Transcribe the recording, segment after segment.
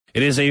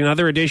It is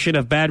another edition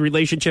of Bad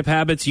Relationship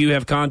Habits. You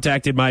have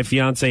contacted my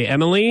fiance,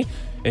 Emily,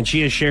 and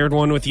she has shared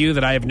one with you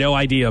that I have no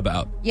idea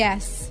about.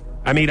 Yes.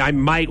 I mean, I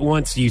might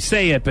once you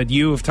say it, but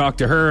you have talked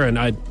to her, and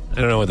I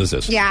don't know what this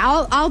is.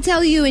 Yeah, I'll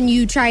tell you, and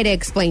you try to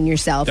explain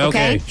yourself,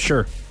 okay? Okay,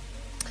 sure.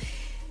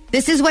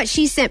 This is what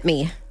she sent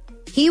me.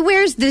 He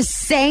wears the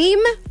same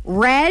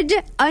red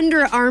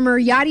Under Armour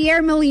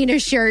Yadier Molina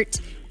shirt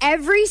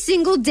every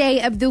single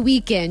day of the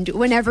weekend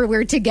whenever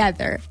we're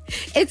together.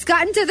 It's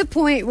gotten to the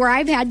point where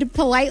I've had to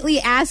politely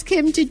ask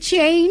him to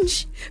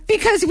change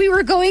because we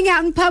were going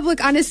out in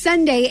public on a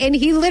Sunday and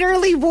he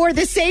literally wore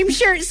the same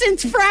shirt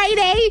since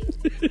Friday.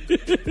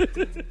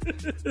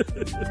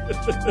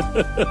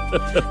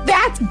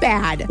 That's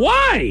bad.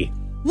 Why?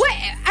 What?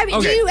 I mean,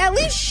 Okay. do you at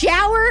least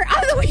shower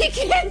on the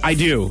weekends? I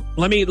do.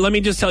 Let me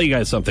just tell you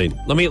guys something.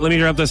 Let me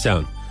drop this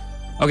down.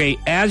 Okay,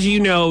 as you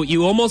know,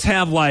 you almost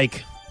have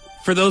like,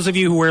 for those of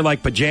you who wear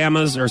like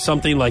pajamas or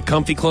something, like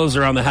comfy clothes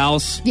around the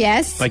house.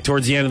 Yes. Like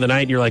towards the end of the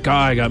night, you're like,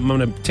 I'm going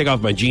to take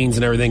off my jeans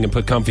and everything and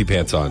put comfy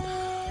pants on.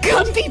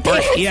 Comfy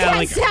pants? yeah, that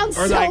like- sounds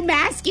or so like-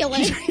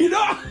 masculine. You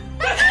know?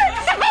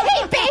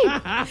 Hey,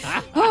 babe.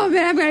 Oh,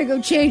 man, I'm going to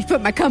go change,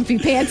 put my comfy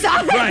pants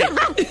on.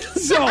 Right.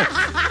 So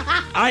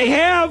I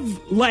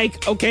have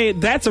like, okay,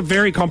 that's a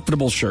very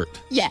comfortable shirt.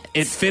 Yes.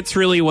 It fits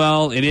really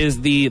well. It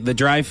is the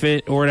dry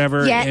fit or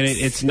whatever. Yes. And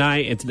it's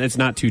nice. It's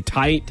not too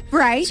tight.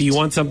 Right. So you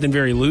want something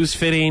very loose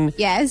fitting.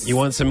 Yes. You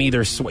want some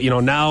either,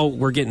 now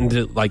we're getting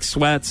to like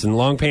sweats and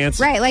long pants.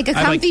 Right, like a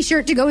comfy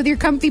shirt to go with your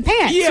comfy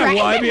pants. Yeah, right?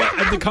 well, I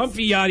mean, the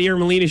comfy Yadier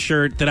Molina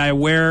shirt that I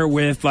wear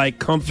with like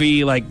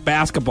comfy like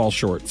basketball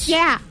shorts.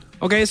 Yeah.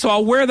 Okay, so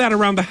I'll wear that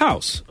around the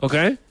house.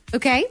 Okay.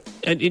 Okay.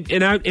 And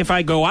if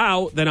I go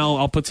out, then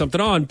I'll put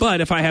something on.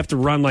 But if I have to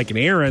run like an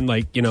errand,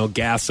 like,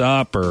 gas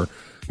up or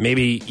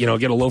maybe,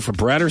 get a loaf of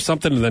bread or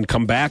something and then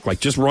come back, like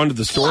just run to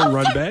the store and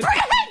run Loaf of bed.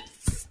 bread?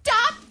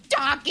 Stop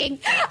talking.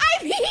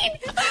 I mean,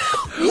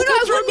 I wrong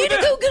want me with to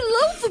that? go get a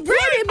loaf of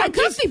bread in my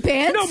comfy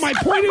pants. No, my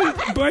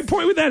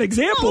point with that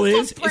example Loaf of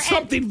is bread. it's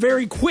something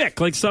very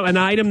quick, like an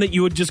item that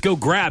you would just go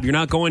grab. You're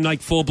not going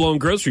like full blown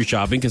grocery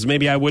shopping because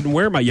maybe I wouldn't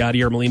wear my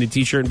Yadier Molina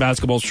t-shirt and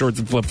basketball shorts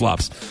and flip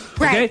flops.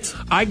 Okay, Right.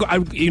 I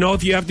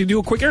if you have to do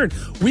a quick errand,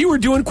 we were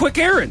doing quick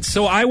errands,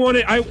 so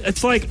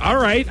it's like, all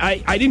right,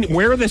 I didn't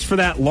wear this for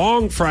that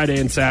long Friday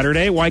and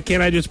Saturday. Why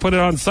can't I just put it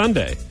on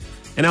Sunday?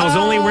 And I was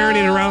only wearing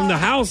it around the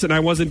house, and I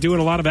wasn't doing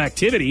a lot of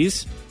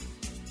activities.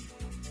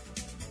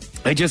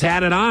 I just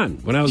had it on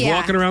when I was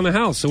walking around the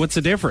house. So what's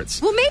the difference?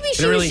 Well, maybe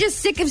she was just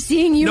sick of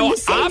seeing you in the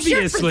same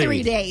shirt for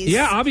 3 days.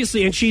 Yeah,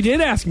 obviously. And she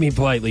did ask me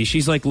politely.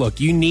 She's like, look,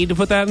 you need to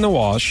put that in the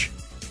wash.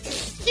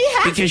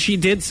 Yeah. Because she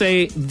did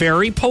say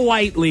very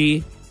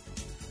politely,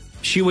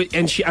 she would,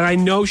 and I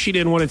know she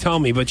didn't want to tell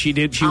me, but she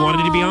did. She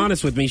wanted to be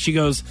honest with me. She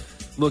goes,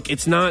 look, it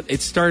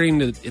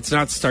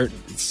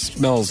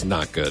smells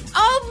not good.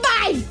 Oh,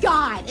 my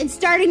God. It's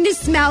starting to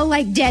smell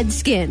like dead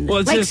skin. Well,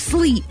 it's like just-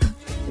 sleep.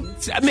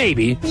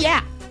 Maybe.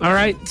 Yeah. All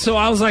right. So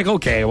I was like,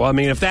 okay, well, I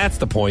mean, if that's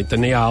the point,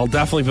 then yeah, I'll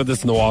definitely put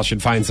this in the wash and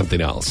find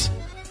something else.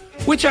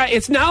 Which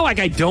it's not like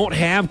I don't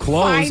have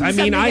clothes. Find I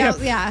mean, something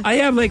else, yeah. I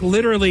have like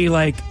literally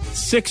like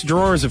 6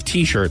 drawers of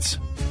t-shirts.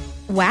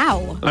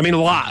 Wow. I mean,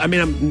 a lot. I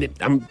mean,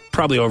 I'm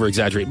probably over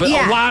exaggerating, but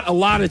Yeah. a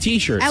lot of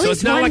t-shirts. At so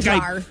least it's not one like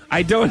jar.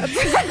 I don't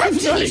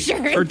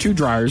T-shirt. or 2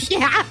 drawers.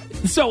 Yeah.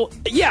 So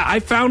yeah, I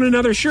found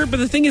another shirt, but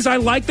the thing is, I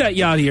like that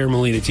Yadier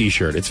Molina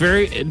t-shirt. It's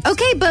very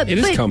Okay, but it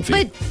is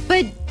comfy.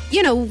 But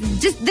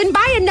just then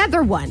buy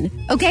another one.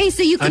 Okay,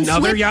 so you can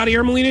Another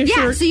Yadier Molina shirt.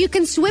 Yeah, so you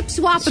can swap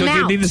So them it out.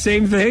 could be the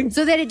same thing.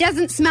 So that it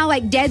doesn't smell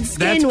like dead That's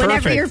skin whenever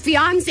perfect. your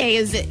fiance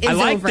is I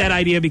like over. that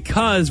idea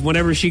because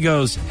whenever she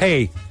goes,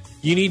 hey,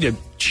 you need to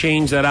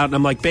change that out. And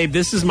I'm like, babe,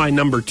 this is my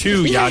number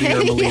 2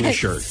 Yadier Molina Yes.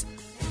 shirt.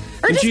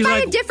 Or And just she's buy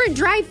like- a different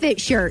dry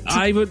fit shirt.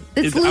 I would.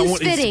 That's I loose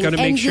want, it's fitting going to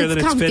make and sure it's that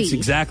it comfy. fits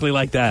exactly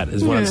like that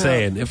is what I'm Yeah.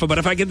 saying. But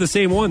if I get the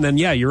same one, then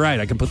yeah, you're right.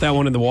 I can put that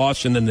one in the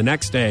wash and then the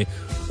next day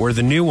wear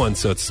the new one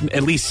so it's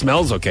at least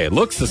smells okay. It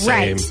looks the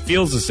same, Right.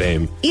 feels the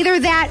same. Either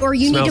that or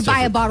you need Smells to buy a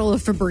different. bottle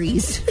of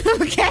Febreze.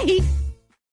 Okay?